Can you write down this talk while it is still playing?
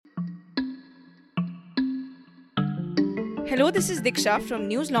Hello, this is Diksha from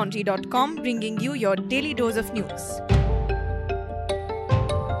newslaundry.com bringing you your daily dose of news.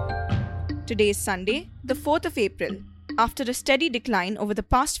 Today is Sunday, the 4th of April. After a steady decline over the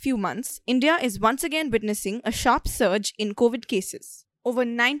past few months, India is once again witnessing a sharp surge in COVID cases. Over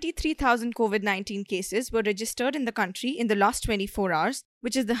 93,000 COVID-19 cases were registered in the country in the last 24 hours,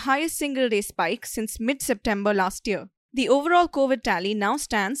 which is the highest single-day spike since mid-September last year. The overall COVID tally now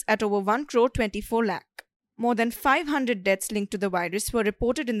stands at over 1 crore 24 lakh. More than 500 deaths linked to the virus were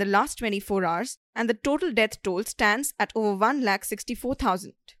reported in the last 24 hours, and the total death toll stands at over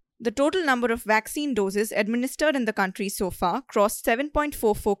 1,64,000. The total number of vaccine doses administered in the country so far crossed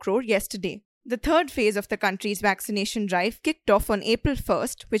 7.44 crore yesterday. The third phase of the country's vaccination drive kicked off on April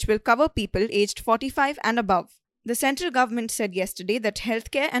 1st, which will cover people aged 45 and above. The central government said yesterday that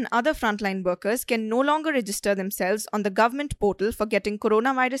healthcare and other frontline workers can no longer register themselves on the government portal for getting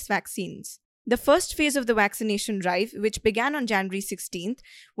coronavirus vaccines. The first phase of the vaccination drive, which began on January 16th,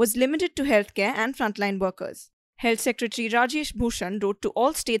 was limited to healthcare and frontline workers. Health Secretary Rajesh Bhushan wrote to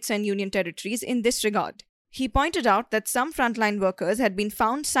all states and union territories in this regard. He pointed out that some frontline workers had been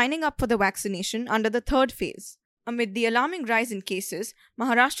found signing up for the vaccination under the third phase. Amid the alarming rise in cases,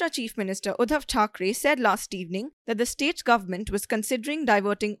 Maharashtra Chief Minister Uddhav Thackeray said last evening that the state government was considering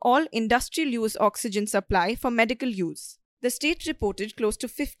diverting all industrial-use oxygen supply for medical use. The state reported close to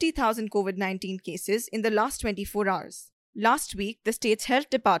 50,000 COVID-19 cases in the last 24 hours. Last week, the state's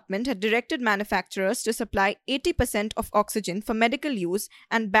health department had directed manufacturers to supply 80% of oxygen for medical use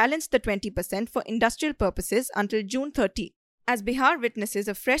and balance the 20% for industrial purposes until June 30. As Bihar witnesses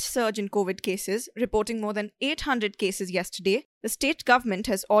a fresh surge in COVID cases, reporting more than 800 cases yesterday, the state government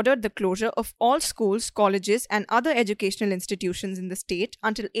has ordered the closure of all schools, colleges, and other educational institutions in the state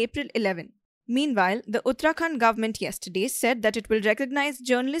until April 11. Meanwhile, the Uttarakhand government yesterday said that it will recognize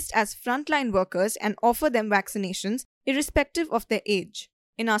journalists as frontline workers and offer them vaccinations irrespective of their age.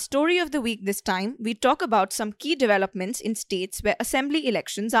 In our story of the week this time, we talk about some key developments in states where assembly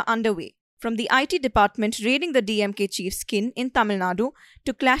elections are underway. From the IT department raiding the DMK chief's skin in Tamil Nadu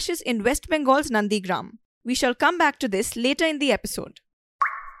to clashes in West Bengal's Nandigram. We shall come back to this later in the episode.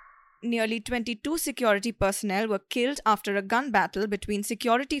 Nearly 22 security personnel were killed after a gun battle between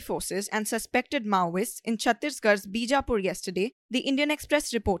security forces and suspected Maoists in Chhattisgarh's Bijapur yesterday, the Indian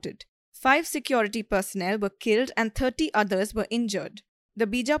Express reported. 5 security personnel were killed and 30 others were injured. The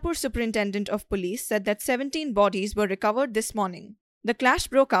Bijapur Superintendent of Police said that 17 bodies were recovered this morning. The clash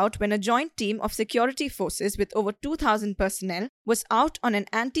broke out when a joint team of security forces with over 2,000 personnel was out on an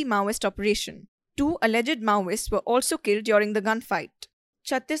anti-Maoist operation. 2 alleged Maoists were also killed during the gunfight.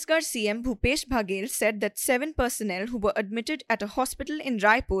 Chhattisgarh CM Bhupesh Baghel said that 7 personnel who were admitted at a hospital in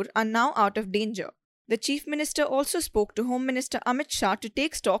Raipur are now out of danger. The Chief Minister also spoke to Home Minister Amit Shah to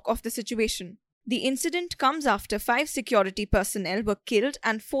take stock of the situation. The incident comes after 5 security personnel were killed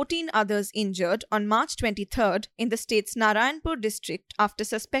and 14 others injured on March 23rd in the state's Narayanpur district after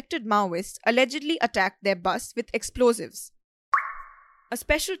suspected Maoists allegedly attacked their bus with explosives. A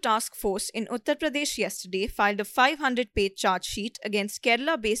special task force in Uttar Pradesh yesterday filed a 500-page charge sheet against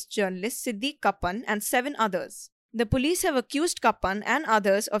Kerala-based journalist Siddique Kappan and 7 others. The police have accused Kappan and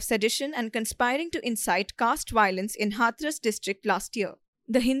others of sedition and conspiring to incite caste violence in Hathras district last year.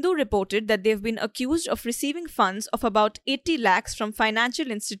 The Hindu reported that they have been accused of receiving funds of about 80 lakhs from financial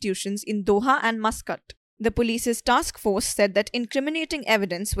institutions in Doha and Muscat. The police's task force said that incriminating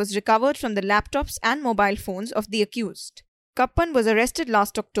evidence was recovered from the laptops and mobile phones of the accused. Kappan was arrested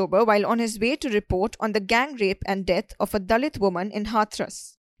last October while on his way to report on the gang rape and death of a Dalit woman in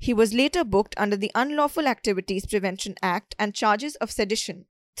Hathras. He was later booked under the Unlawful Activities Prevention Act and charges of sedition.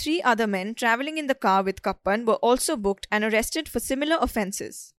 3 other men travelling in the car with Kappan were also booked and arrested for similar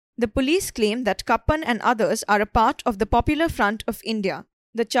offences. The police claim that Kappan and others are a part of the Popular Front of India.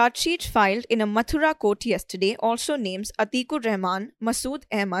 The charge sheet filed in a Mathura court yesterday also names Atikur Rahman, Masood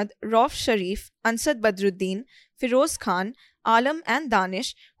Ahmad, Rauf Sharif, Ansad Badruddin, Firoz Khan, Alam and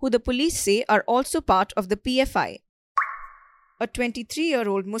Danish, who the police say are also part of the PFI. A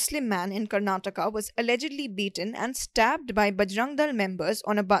 23-year-old Muslim man in Karnataka was allegedly beaten and stabbed by Bajrang Dal members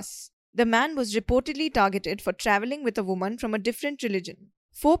on a bus. The man was reportedly targeted for travelling with a woman from a different religion.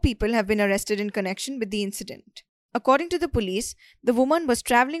 4 people have been arrested in connection with the incident. According to the police, the woman was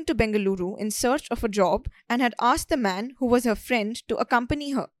travelling to Bengaluru in search of a job and had asked the man, who was her friend, to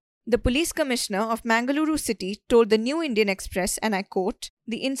accompany her. The police commissioner of Mangaluru city told the New Indian Express, and I quote,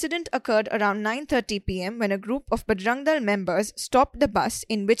 "The incident occurred around 9:30 p.m. when a group of Bajrang Dal members stopped the bus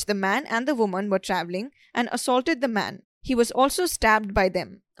in which the man and the woman were travelling and assaulted the man. He was also stabbed by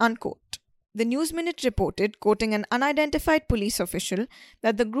them." Unquote. The News Minute reported, quoting an unidentified police official,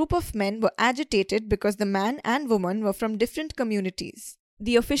 that the group of men were agitated because the man and woman were from different communities.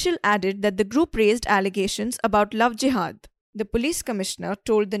 The official added that the group raised allegations about love jihad. The police commissioner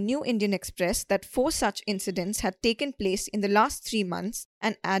told the New Indian Express that 4 such incidents had taken place in the last 3 months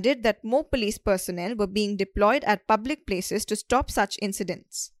and added that more police personnel were being deployed at public places to stop such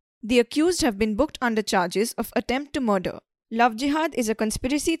incidents. The accused have been booked under charges of attempt to murder. Love jihad is a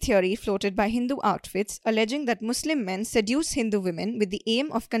conspiracy theory floated by Hindu outfits alleging that Muslim men seduce Hindu women with the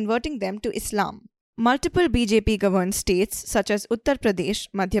aim of converting them to Islam. Multiple BJP-governed states such as Uttar Pradesh,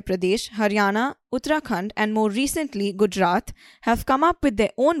 Madhya Pradesh, Haryana, Uttarakhand and more recently Gujarat have come up with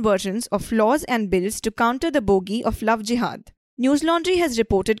their own versions of laws and bills to counter the bogey of love jihad. News Laundry has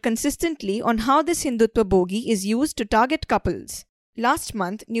reported consistently on how this Hindutva bogey is used to target couples. Last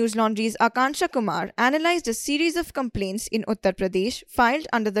month, News Laundry's Akansha Kumar analyzed a series of complaints in Uttar Pradesh filed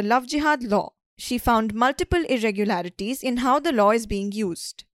under the love jihad law. She found multiple irregularities in how the law is being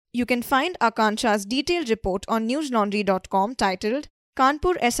used. You can find Akansha's detailed report on newslaundry.com titled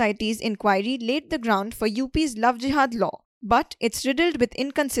Kanpur SIT's inquiry laid the ground for UP's love jihad law, but it's riddled with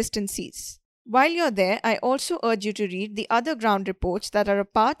inconsistencies. While you're there, I also urge you to read the other ground reports that are a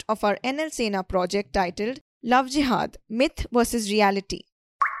part of our NL Sena project titled Love Jihad, Myth vs. Reality.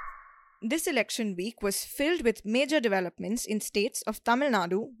 This election week was filled with major developments in states of Tamil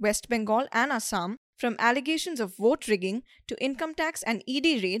Nadu, West Bengal and Assam, from allegations of vote rigging to income tax and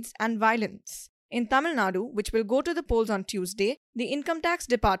ED raids and violence. In Tamil Nadu, which will go to the polls on Tuesday, the Income Tax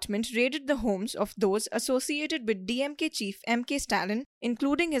Department raided the homes of those associated with DMK chief M.K. Stalin,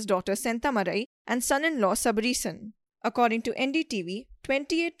 including his daughter Sentamarai and son-in-law Sabarisan. According to NDTV,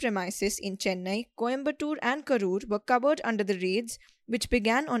 28 premises in Chennai, Coimbatore and Karur were covered under the raids, which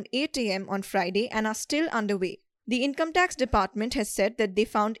began on 8 a.m. on Friday and are still underway. The Income Tax Department has said that they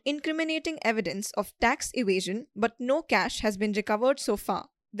found incriminating evidence of tax evasion, but no cash has been recovered so far.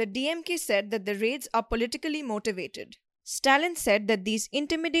 The DMK said that the raids are politically motivated. Stalin said that these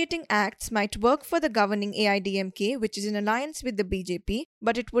intimidating acts might work for the governing AIDMK, which is in alliance with the BJP,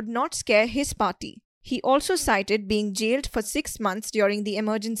 but it would not scare his party. He also cited being jailed for 6 months during the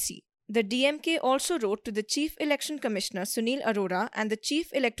emergency. The DMK also wrote to the Chief Election Commissioner Sunil Arora and the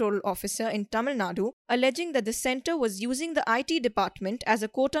Chief Electoral Officer in Tamil Nadu, alleging that the centre was using the IT department as a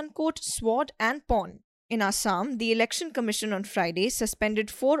quote-unquote sword and pawn. In Assam, the Election Commission on Friday suspended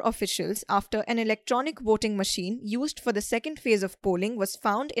 4 officials after an electronic voting machine used for the second phase of polling was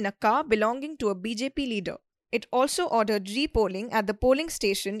found in a car belonging to a BJP leader. It also ordered re-polling at the polling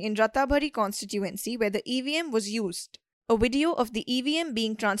station in Rathabari constituency where the EVM was used. A video of the EVM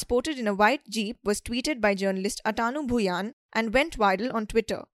being transported in a white jeep was tweeted by journalist Atanu Bhuyan and went viral on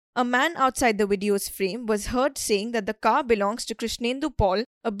Twitter. A man outside the video's frame was heard saying that the car belongs to Krishnendu Paul,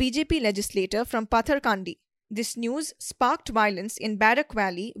 a BJP legislator from Patharkandi. This news sparked violence in Barak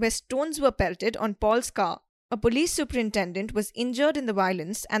Valley where stones were pelted on Paul's car. A police superintendent was injured in the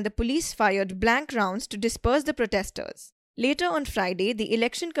violence and the police fired blank rounds to disperse the protesters. Later on Friday, the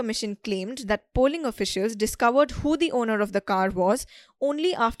Election Commission claimed that polling officials discovered who the owner of the car was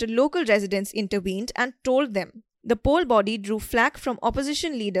only after local residents intervened and told them. The poll body drew flack from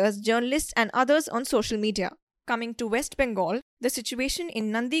opposition leaders, journalists and others on social media. Coming to West Bengal, the situation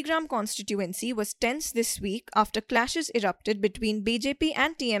in Nandigram constituency was tense this week after clashes erupted between BJP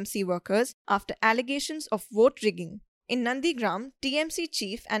and TMC workers after allegations of vote rigging. In Nandigram, TMC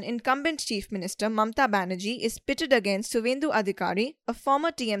chief and incumbent chief minister Mamta Banerjee is pitted against Suvendu Adhikari, a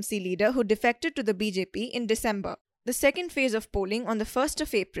former TMC leader who defected to the BJP in December. The second phase of polling on the 1st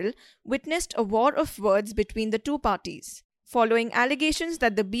of April witnessed a war of words between the two parties. Following allegations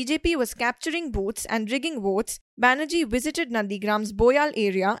that the BJP was capturing booths and rigging votes, Banerjee visited Nandigram's Boyal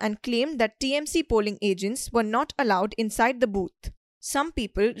area and claimed that TMC polling agents were not allowed inside the booth. Some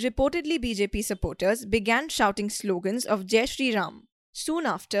people, reportedly BJP supporters, began shouting slogans of Jai Shri Ram. Soon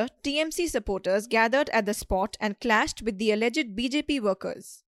after, TMC supporters gathered at the spot and clashed with the alleged BJP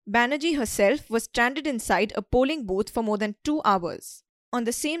workers. Banerjee herself was stranded inside a polling booth for more than 2 hours. On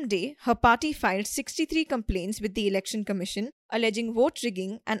the same day, her party filed 63 complaints with the Election Commission, alleging vote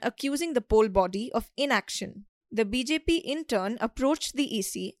rigging and accusing the poll body of inaction. The BJP in turn approached the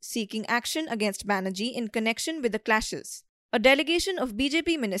EC, seeking action against Banerjee in connection with the clashes. A delegation of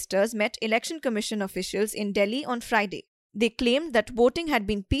BJP ministers met Election Commission officials in Delhi on Friday. They claimed that voting had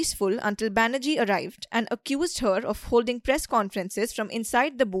been peaceful until Banerjee arrived and accused her of holding press conferences from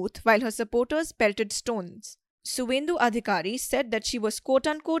inside the booth while her supporters pelted stones. Suvendu Adhikari said that she was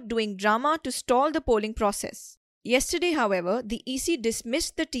quote-unquote doing drama to stall the polling process. Yesterday, however, the EC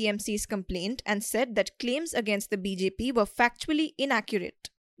dismissed the TMC's complaint and said that claims against the BJP were factually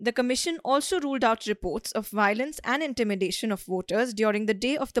inaccurate. The commission also ruled out reports of violence and intimidation of voters during the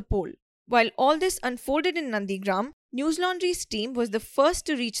day of the poll. While all this unfolded in Nandigram, News Laundry's team was the first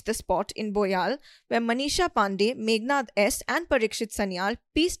to reach the spot in Boyal, where Manisha Pandey, Meghnad S. and Parikshit Sanyal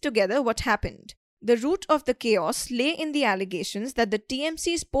pieced together what happened. The root of the chaos lay in the allegations that the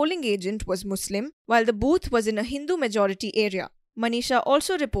TMC's polling agent was Muslim, while the booth was in a Hindu-majority area. Manisha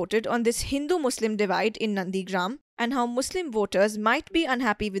also reported on this Hindu-Muslim divide in Nandigram and how Muslim voters might be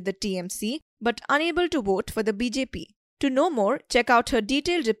unhappy with the TMC but unable to vote for the BJP. To know more, check out her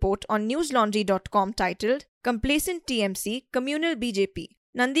detailed report on newslaundry.com titled Complacent TMC, Communal BJP.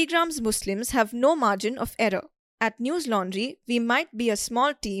 Nandigram's Muslims have no margin of error. At News Laundry, we might be a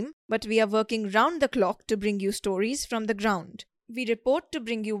small team, but we are working round the clock to bring you stories from the ground. We report to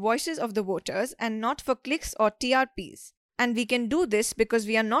bring you voices of the voters and not for clicks or TRPs. And we can do this because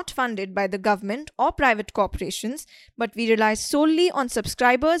we are not funded by the government or private corporations, but we rely solely on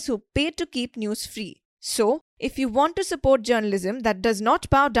subscribers who pay to keep news free. So, if you want to support journalism that does not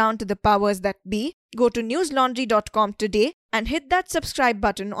bow down to the powers that be, go to newslaundry.com today and hit that subscribe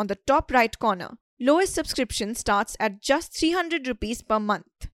button on the top right corner. Lowest subscription starts at just 300 rupees per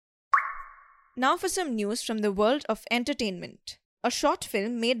month. Now for some news from the world of entertainment. A short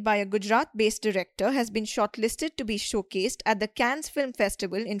film made by a Gujarat-based director has been shortlisted to be showcased at the Cannes Film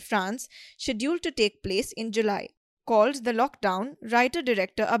Festival in France, scheduled to take place in July. Called The Lockdown,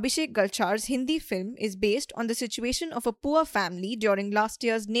 writer-director Abhishek Galchar's Hindi film is based on the situation of a poor family during last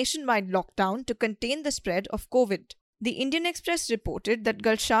year's nationwide lockdown to contain the spread of COVID. The Indian Express reported that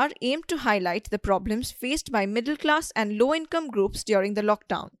Galchar aimed to highlight the problems faced by middle-class and low-income groups during the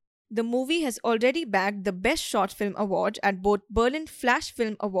lockdown. The movie has already bagged the Best Short Film Award at both Berlin Flash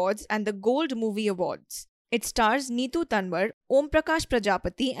Film Awards and the Gold Movie Awards. It stars Neetu Tanwar, Om Prakash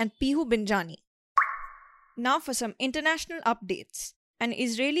Prajapati and Pihu Binjani. Now for some international updates. An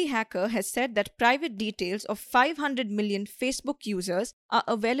Israeli hacker has said that private details of 500 million Facebook users are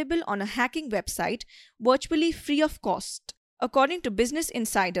available on a hacking website virtually free of cost. According to Business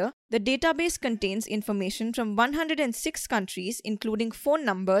Insider, the database contains information from 106 countries including phone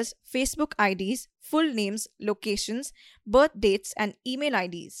numbers, Facebook IDs, full names, locations, birth dates and email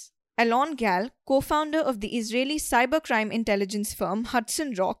IDs. Alon Gal, co-founder of the Israeli cybercrime intelligence firm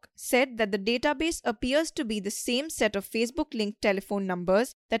Hudson Rock, said that the database appears to be the same set of Facebook-linked telephone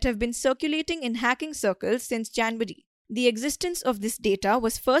numbers that have been circulating in hacking circles since January. The existence of this data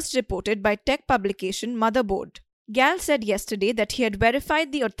was first reported by tech publication Motherboard. Gal said yesterday that he had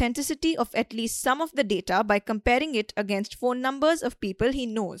verified the authenticity of at least some of the data by comparing it against phone numbers of people he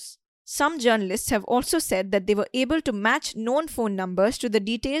knows. Some journalists have also said that they were able to match known phone numbers to the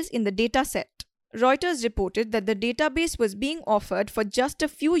details in the dataset. Reuters reported that the database was being offered for just a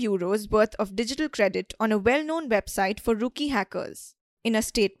few euros worth of digital credit on a well-known website for rookie hackers. In a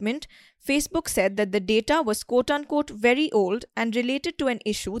statement, Facebook said that the data was quote-unquote very old and related to an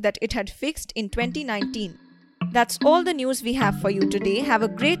issue that it had fixed in 2019. That's all the news we have for you today. Have a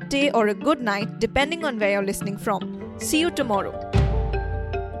great day or a good night depending on where you're listening from. See you tomorrow.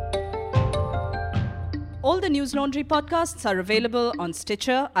 All the News Laundry podcasts are available on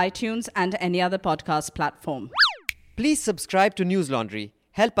Stitcher, iTunes, and any other podcast platform. Please subscribe to News Laundry.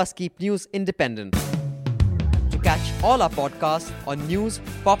 Help us keep news independent. To catch all our podcasts on news,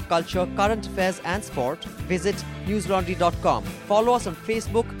 pop culture, current affairs, and sport, visit newslaundry.com. Follow us on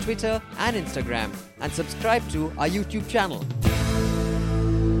Facebook, Twitter, and Instagram, and subscribe to our YouTube channel.